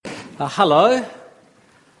Hello.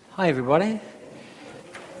 Hi, everybody.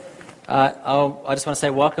 I just want to say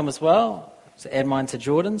welcome as well. To add mine to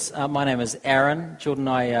Jordan's. My name is Aaron. Jordan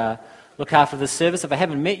and I look after this service. If I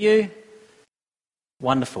haven't met you,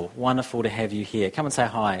 wonderful to have you here. Come and say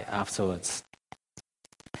hi afterwards.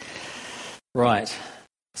 Right.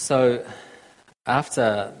 So,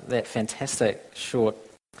 after that fantastic short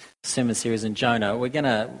sermon series in Jonah, we're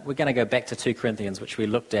gonna go back to 2 Corinthians, which we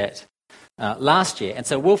looked at last year. And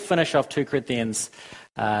so we'll finish off 2 Corinthians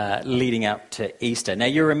leading up to Easter. Now,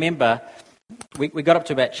 you remember, we got up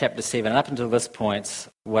to about chapter 7, and up until this point,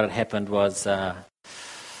 what had happened was,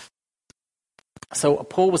 so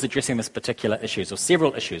Paul was addressing this particular issues, or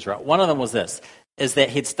several issues, right? One of them was this, is that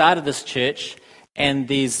he'd started this church, and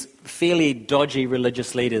these fairly dodgy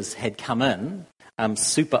religious leaders had come in,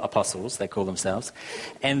 super apostles, they call themselves,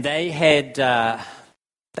 and they had...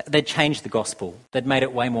 they'd changed the gospel. They'd made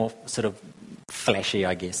it way more sort of flashy,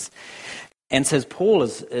 I guess. And so Paul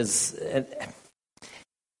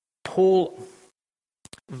Paul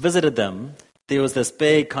visited them. There was this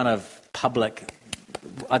big kind of public,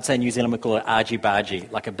 I'd say New Zealand would call it argy-bargy,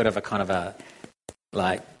 like a bit of a kind of a,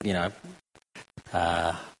 like, you know,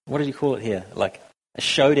 what did you call it here? Like a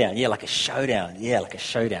showdown. Yeah, like a showdown. Yeah, like a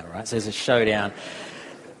showdown, right? So there's a showdown.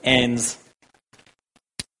 And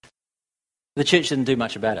the church didn't do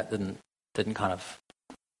much about it,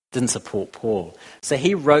 didn't support Paul. So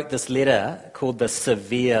he wrote this letter called the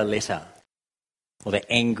severe letter, or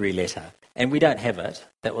the angry letter. And we don't have it.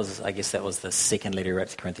 I guess that was the second letter he wrote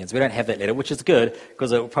to Corinthians. We don't have that letter, which is good,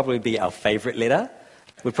 because it will probably be our favourite letter.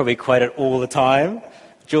 We probably quote it all the time.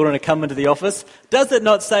 Jordan would come into the office, does it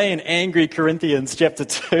not say in angry Corinthians chapter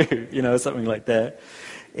 2? You know, something like that.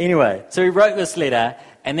 Anyway, so he wrote this letter,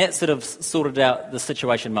 and that sort of sorted out the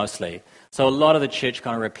situation mostly. So a lot of the church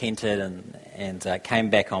kind of repented and came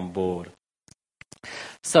back on board.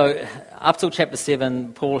 So up till chapter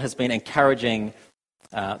 7, Paul has been encouraging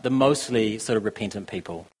the mostly sort of repentant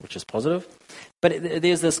people, which is positive. But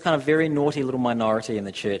there's this kind of very naughty little minority in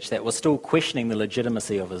the church that was still questioning the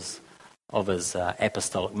legitimacy of his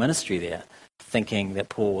apostolic ministry there, thinking that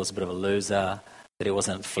Paul was a bit of a loser, that he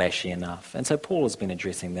wasn't flashy enough. And so Paul has been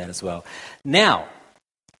addressing that as well. Now,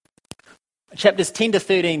 chapters 10 to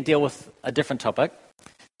 13 deal with a different topic,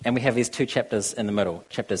 and we have these 2 chapters in the middle,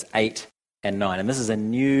 chapters 8 and 9. And this is a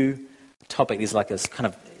new topic. There's like this kind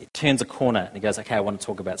of, it turns a corner, and he goes, okay, I want to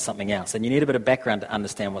talk about something else. And you need a bit of background to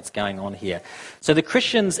understand what's going on here. So the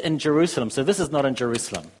Christians in Jerusalem, so this is not in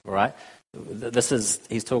Jerusalem, all right?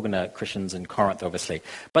 He's talking to Christians in Corinth, obviously.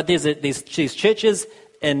 But there's these churches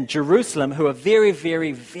in Jerusalem who are very,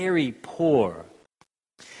 very, very poor.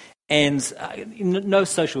 And no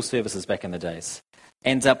social services back in the days.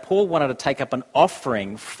 And Paul wanted to take up an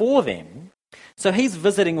offering for them. So he's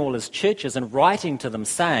visiting all his churches and writing to them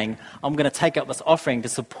saying, I'm going to take up this offering to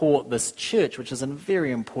support this church, which is in a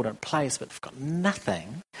very important place, but they've got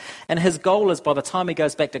nothing. And his goal is by the time he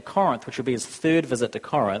goes back to Corinth, which will be his 3rd visit to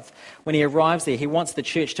Corinth, when he arrives there, he wants the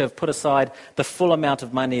church to have put aside the full amount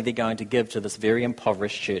of money they're going to give to this very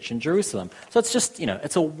impoverished church in Jerusalem. So it's just,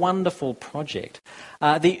 it's a wonderful project.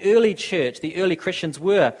 The early church, the early Christians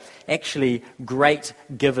were actually great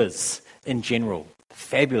givers in general.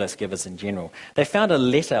 Fabulous givers in general. They found a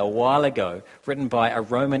letter a while ago written by a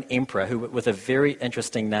Roman emperor with a very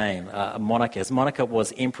interesting name, a moniker. His moniker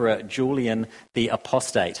was Emperor Julian the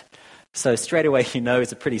Apostate. So straight away you know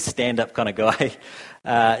he's a pretty stand-up kind of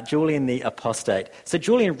guy. Julian the Apostate. So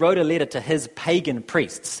Julian wrote a letter to his pagan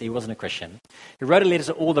priests. He wasn't a Christian. He wrote a letter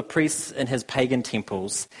to all the priests in his pagan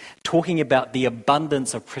temples talking about the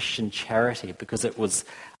abundance of Christian charity because it was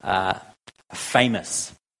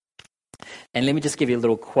famous. And let me just give you a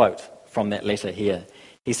little quote from that letter here.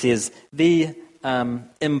 He says, the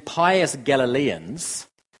impious Galileans,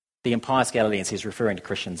 he's referring to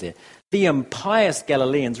Christians here, the impious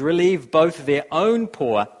Galileans relieve both their own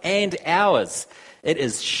poor and ours. It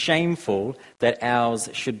is shameful that ours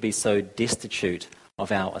should be so destitute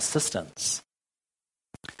of our assistance.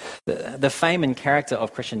 The fame and character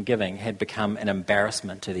of Christian giving had become an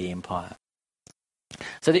embarrassment to the empire.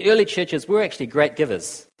 So the early churches were actually great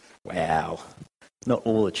givers. Wow, not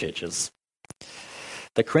all the churches.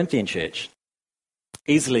 The Corinthian church,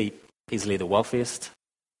 easily the wealthiest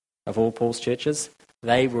of all Paul's churches,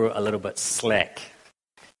 they were a little bit slack,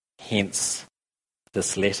 hence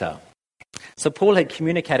this letter. So Paul had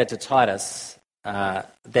communicated to Titus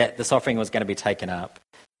that this offering was going to be taken up.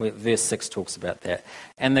 Verse 6 talks about that.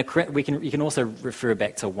 And you can also refer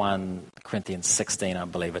back to 1 Corinthians 16, I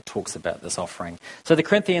believe. It talks about this offering. So the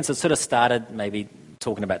Corinthians had sort of started maybe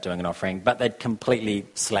talking about doing an offering, but they'd completely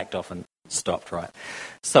slacked off and stopped, right?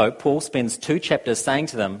 So Paul spends 2 chapters saying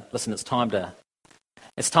to them, listen, it's time to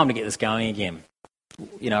get this going again.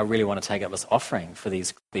 I really want to take up this offering for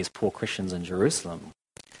these poor Christians in Jerusalem.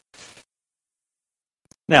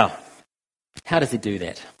 Now, how does he do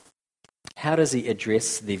that? How does he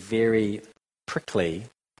address the very prickly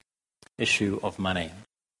issue of money?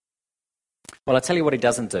 Well, I'll tell you what he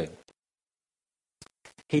doesn't do.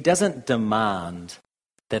 He doesn't demand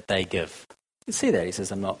that they give. You see that? He says,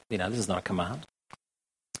 this is not a command.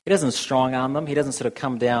 He doesn't strong-arm them. He doesn't sort of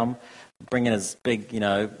come down, bring in his big,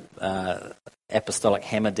 apostolic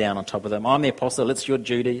hammer down on top of them. I'm the apostle, it's your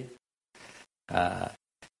duty.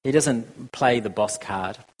 He doesn't play the boss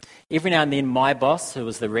card. Every now and then, my boss, who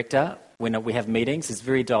was the rector, when we have meetings, is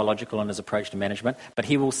very dialogical in his approach to management, but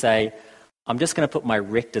he will say, I'm just going to put my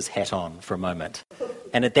rector's hat on for a moment.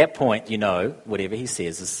 And at that point, whatever he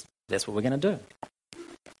says, that's what we're going to do.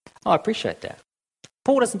 I appreciate that.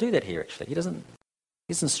 Paul doesn't do that here, actually. He doesn't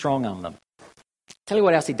strong-arm them. Tell you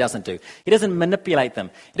what else he doesn't do. He doesn't manipulate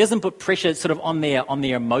them. He doesn't put pressure sort of on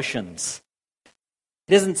their emotions.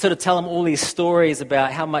 He doesn't sort of tell them all these stories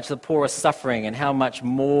about how much the poor are suffering and how much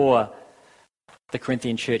more the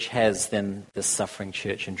Corinthian church has than the suffering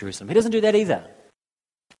church in Jerusalem. He doesn't do that either.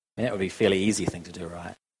 And that would be a fairly easy thing to do,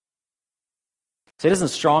 right? So he doesn't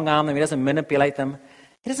strong-arm them. He doesn't manipulate them.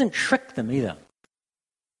 He doesn't trick them either.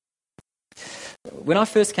 When I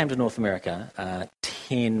first came to North America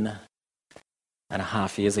 10 and a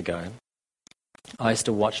half years ago, I used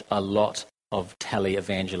to watch a lot of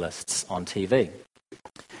televangelists on TV.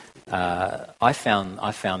 I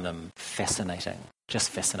found them fascinating, just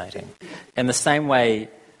fascinating. In the same way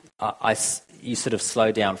you sort of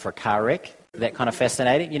slow down for a car wreck, that kind of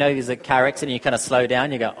fascinating. There's a car accident, you kind of slow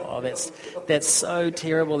down, you go, oh, that's so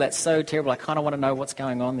terrible, I kind of want to know what's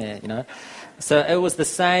going on there, So it was the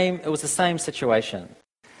same situation.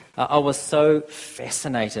 I was so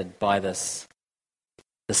fascinated by this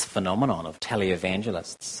phenomenon of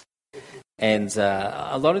televangelists. And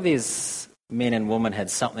a lot of these men and women had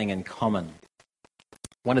something in common.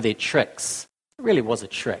 One of their tricks, it really was a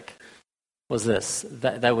trick, was this.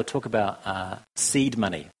 They would talk about seed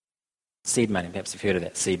money. Seed money, perhaps you've heard of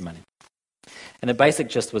that, seed money. And the basic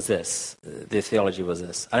gist was this. Their theology was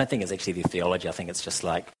this. I don't think it's actually their theology. I think it's just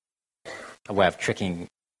like a way of tricking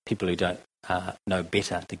people who don't know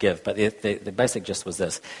better to give. But the basic gist was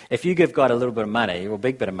this. If you give God a little bit of money, or a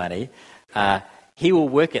big bit of money, he will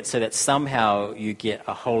work it so that somehow you get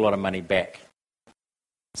a whole lot of money back.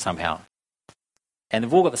 Somehow. And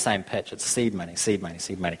they've all got the same pitch. It's seed money, seed money,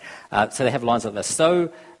 seed money. So they have lines like this.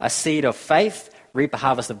 Sow a seed of faith, reap a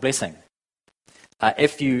harvest of blessing.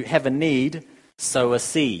 If you have a need, sow a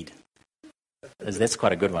seed. That's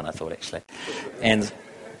quite a good one, I thought, actually. And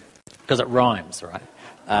because it rhymes, right?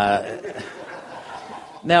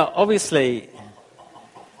 Now, obviously,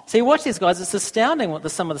 see, watch these guys. It's astounding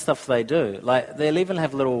some of the stuff they do. Like, they'll even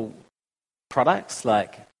have little products,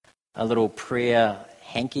 like a little prayer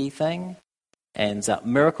hanky thing. And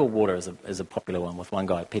Miracle Water is a popular one with one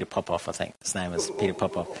guy, Peter Popoff, I think. His name is Peter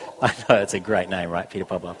Popoff. I know, it's a great name, right? Peter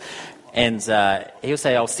Popoff. And he'll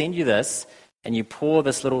say, I'll send you this, and you pour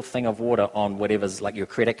this little thing of water on whatever's like your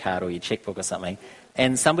credit card or your checkbook or something,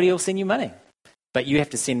 and somebody will send you money. But you have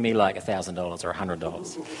to send me like $1,000 or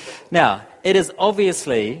 $100. Now, it is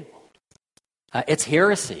obviously, it's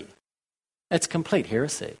heresy. It's complete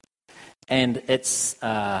heresy. And it's,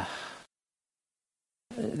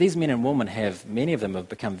 these men and women many of them have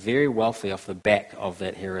become very wealthy off the back of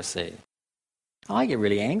that heresy. I get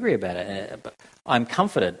really angry about it. But I'm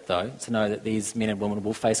comforted, though, to know that these men and women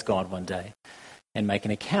will face God one day and make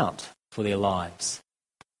an account for their lives.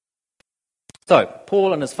 So,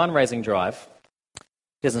 Paul, in his fundraising drive,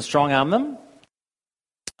 doesn't strong-arm them.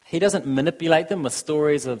 He doesn't manipulate them with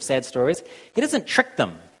sad stories. He doesn't trick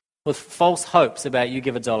them with false hopes about you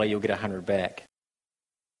give $1, you'll get 100 back.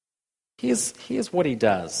 Here's what he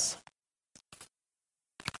does.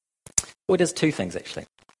 Well, he does 2 things, actually.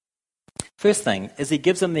 First thing is he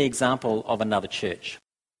gives them the example of another church.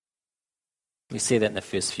 We see that in the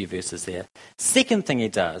first few verses there. Second thing he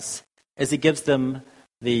does is he gives them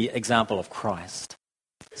the example of Christ.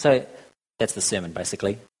 So that's the sermon,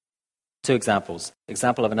 basically. 2 examples.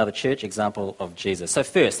 Example of another church, example of Jesus. So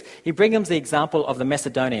first, he brings them the example of the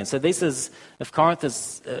Macedonians. So if these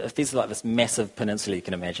are like this massive peninsula you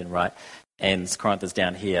can imagine, right? And Corinth is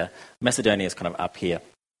down here. Macedonia is kind of up here.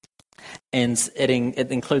 And it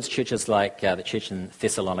includes churches like the church in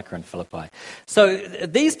Thessalonica and Philippi. So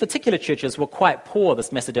these particular churches were quite poor,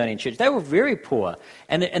 this Macedonian church. They were very poor.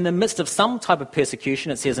 And in the midst of some type of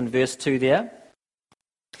persecution, it says in verse 2 there,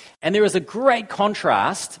 And there is a great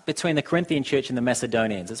contrast between the Corinthian church and the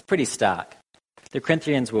Macedonians. It's pretty stark. The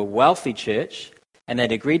Corinthians were a wealthy church, and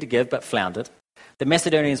they'd agreed to give but floundered. The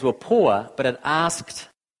Macedonians were poor, but had asked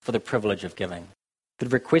for the privilege of giving.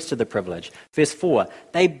 They'd requested the privilege. Verse 4,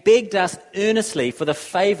 they begged us earnestly for the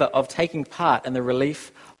favour of taking part in the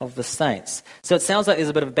relief of the saints. So it sounds like there's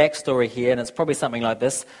a bit of a backstory here, and it's probably something like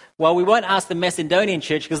this. Well, we won't ask the Macedonian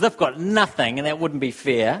church because they've got nothing, and that wouldn't be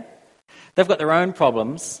fair. They've got their own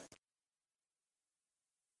problems.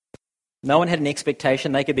 No one had an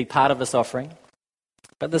expectation they could be part of this offering.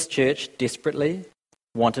 But this church desperately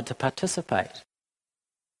wanted to participate.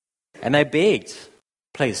 And they begged,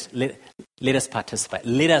 please, let us participate.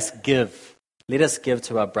 Let us give. Let us give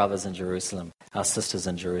to our brothers in Jerusalem, our sisters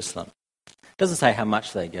in Jerusalem. It doesn't say how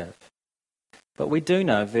much they give. But we do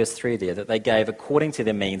know, verse 3 there, that they gave according to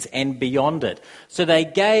their means and beyond it. So they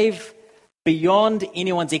gave beyond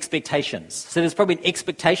anyone's expectations. So there's probably an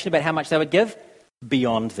expectation about how much they would give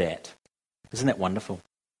beyond that. Isn't that wonderful?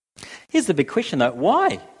 Here's the big question though,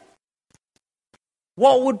 why?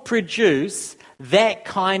 What would produce that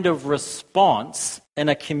kind of response in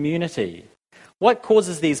a community? What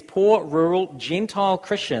causes these poor, rural, Gentile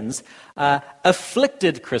Christians,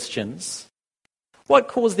 afflicted Christians, what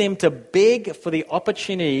caused them to beg for the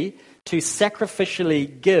opportunity to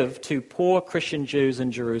sacrificially give to poor Christian Jews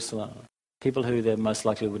in Jerusalem, people who they most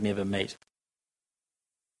likely would never meet?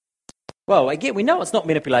 Well, again, we know it's not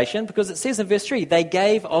manipulation because it says in verse 3, they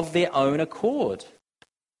gave of their own accord.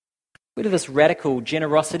 Where did this radical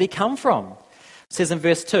generosity come from? It says in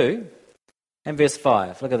verse 2 and verse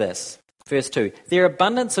 5, look at this. Verse 2, their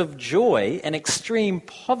abundance of joy and extreme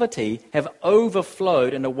poverty have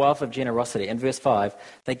overflowed in a wealth of generosity. In verse 5,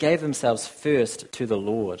 they gave themselves first to the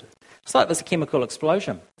Lord. It's like this chemical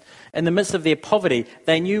explosion. In the midst of their poverty,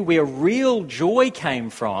 they knew where real joy came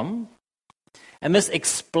from, and this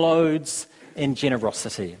explodes in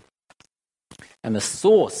generosity. And the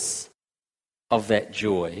source of that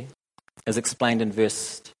joy is explained in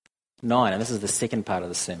verse 9, and this is the second part of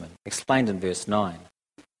the sermon, explained in verse 9.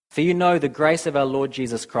 For you know the grace of our Lord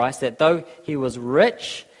Jesus Christ, that though he was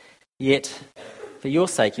rich, yet for your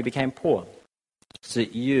sake he became poor, so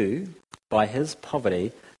that you, by his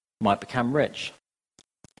poverty, might become rich.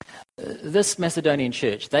 This Macedonian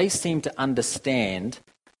church, they seem to understand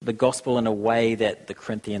the gospel in a way that the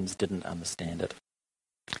Corinthians didn't understand it.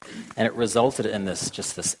 And it resulted in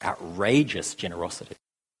this outrageous generosity.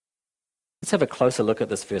 Let's have a closer look at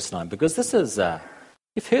this verse 9, because this is,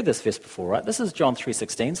 you've heard this verse before, right? This is John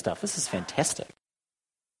 3:16 stuff. This is fantastic.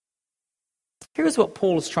 Here is what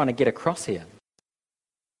Paul is trying to get across here.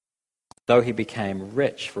 Though he became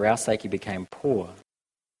rich, for our sake he became poor,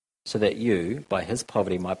 so that you, by his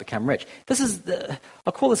poverty, might become rich.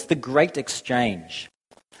 I call this the great exchange.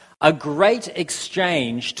 A great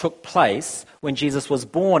exchange took place when Jesus was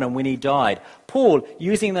born and when he died. Paul,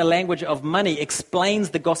 using the language of money,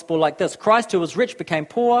 explains the gospel like this. Christ, who was rich, became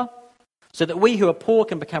poor, so that we who are poor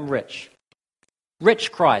can become rich.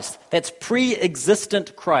 Rich Christ, that's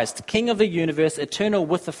pre-existent Christ, King of the universe, eternal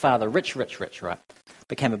with the Father, rich, right?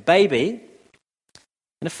 Became a baby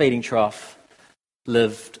in a feeding trough,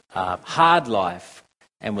 lived a hard life,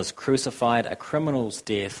 and was crucified a criminal's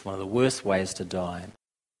death, one of the worst ways to die.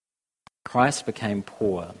 Christ became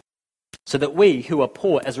poor, so that we who are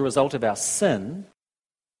poor as a result of our sin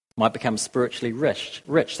might become spiritually rich.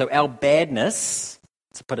 So our badness,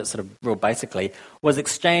 to put it sort of real basically, was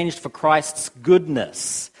exchanged for Christ's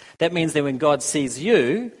goodness. That means that when God sees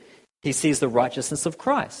you, he sees the righteousness of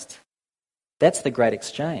Christ. That's the great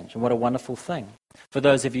exchange, and what a wonderful thing. For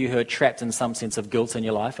those of you who are trapped in some sense of guilt in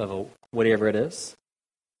your life over whatever it is,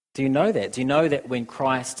 do you know that? Do you know that when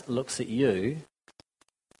Christ looks at you,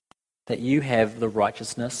 that you have the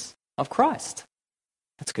righteousness of Christ?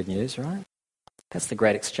 That's good news, right? That's the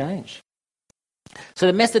great exchange. So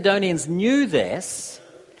the Macedonians knew this,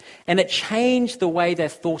 and it changed the way they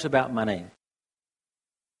thought about money.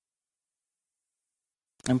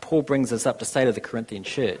 And Paul brings us up to say to the Corinthian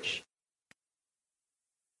church,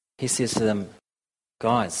 he says to them,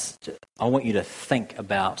 guys, I want you to think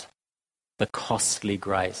about the costly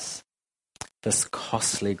grace. This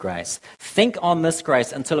costly grace. Think on this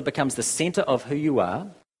grace until it becomes the center of who you are,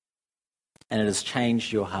 and it has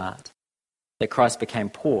changed your heart. That Christ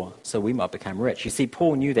became poor, so we might become rich. You see,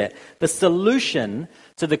 Paul knew that. The solution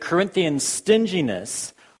to the Corinthian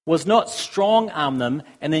stinginess was not strong-arm them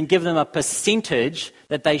and then give them a percentage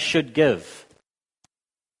that they should give.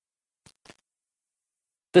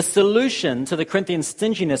 The solution to the Corinthian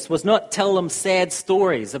stinginess was not tell them sad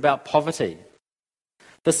stories about poverty.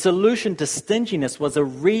 The solution to stinginess was a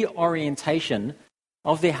reorientation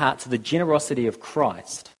of their heart to the generosity of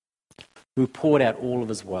Christ who poured out all of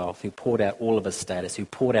his wealth, who poured out all of his status, who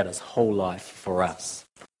poured out his whole life for us.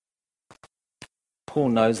 Paul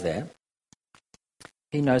knows that.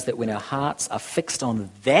 He knows that when our hearts are fixed on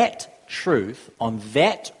that truth, on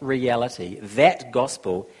that reality, that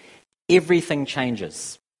gospel, everything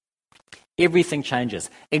changes. Everything changes,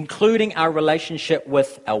 including our relationship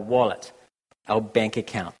with our wallet, our bank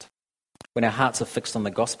account. When our hearts are fixed on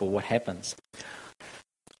the gospel, what happens?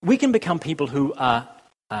 We can become people who are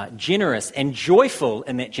generous and joyful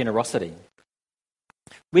in that generosity.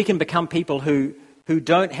 We can become people who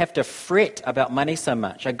don't have to fret about money so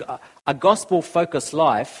much. A gospel-focused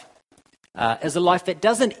life is a life that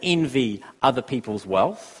doesn't envy other people's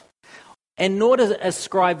wealth, and nor does it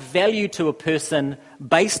ascribe value to a person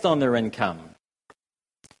based on their income.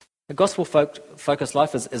 A gospel-focused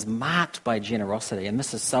life is marked by generosity, and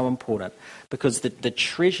this is so important because the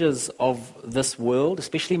treasures of this world,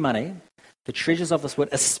 especially money, the treasures of this world,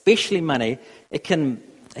 especially money, it can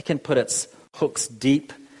put its hooks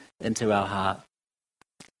deep into our heart,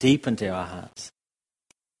 deep into our hearts.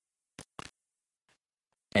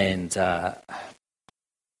 And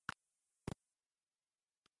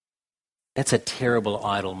that's a terrible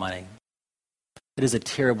idol, money. It is a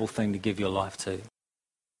terrible thing to give your life to.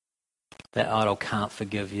 That idol can't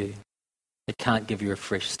forgive you. It can't give you a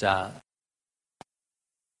fresh start.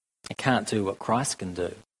 It can't do what Christ can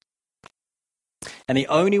do. And the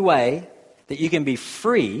only way that you can be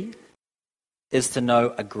free is to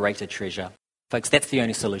know a greater treasure. Folks, that's the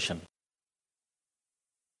only solution.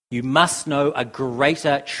 You must know a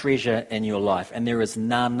greater treasure in your life, and there is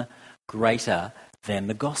none greater than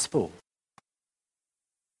the gospel.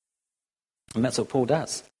 And that's what Paul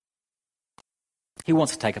does. He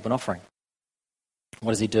wants to take up an offering.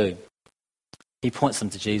 What does he do? He points them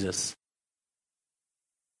to Jesus,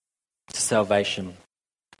 to salvation,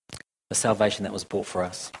 the salvation that was bought for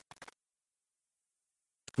us.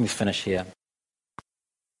 Let me finish here.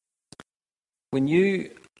 When you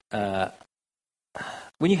have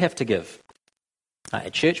to give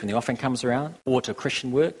at church, when the offering comes around, or to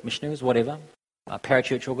Christian work, missionaries, whatever, a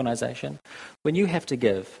parachurch organisation, when you have to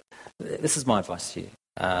give, this is my advice to you.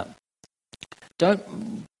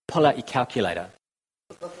 Don't pull out your calculator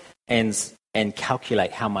and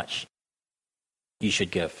calculate how much you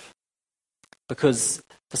should give. Because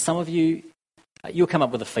for some of you, you'll come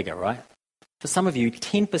up with a figure, right? For some of you,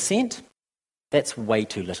 10%, that's way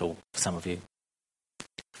too little for some of you.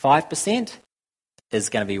 5% is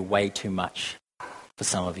going to be way too much for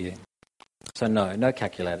some of you. So no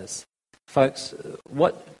calculators. Folks,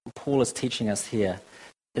 what Paul is teaching us here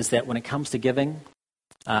is that when it comes to giving,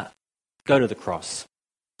 go to the cross.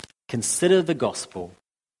 Consider the gospel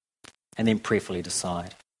and then prayerfully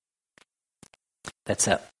decide. That's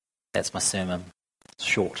it. That's my sermon. It's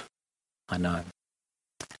short, I know.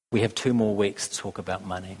 We have 2 more weeks to talk about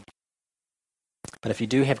money. But if you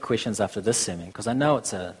do have questions after this sermon, because I know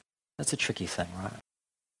it's a tricky thing,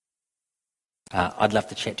 right? I'd love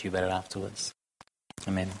to chat to you about it afterwards.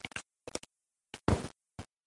 Amen.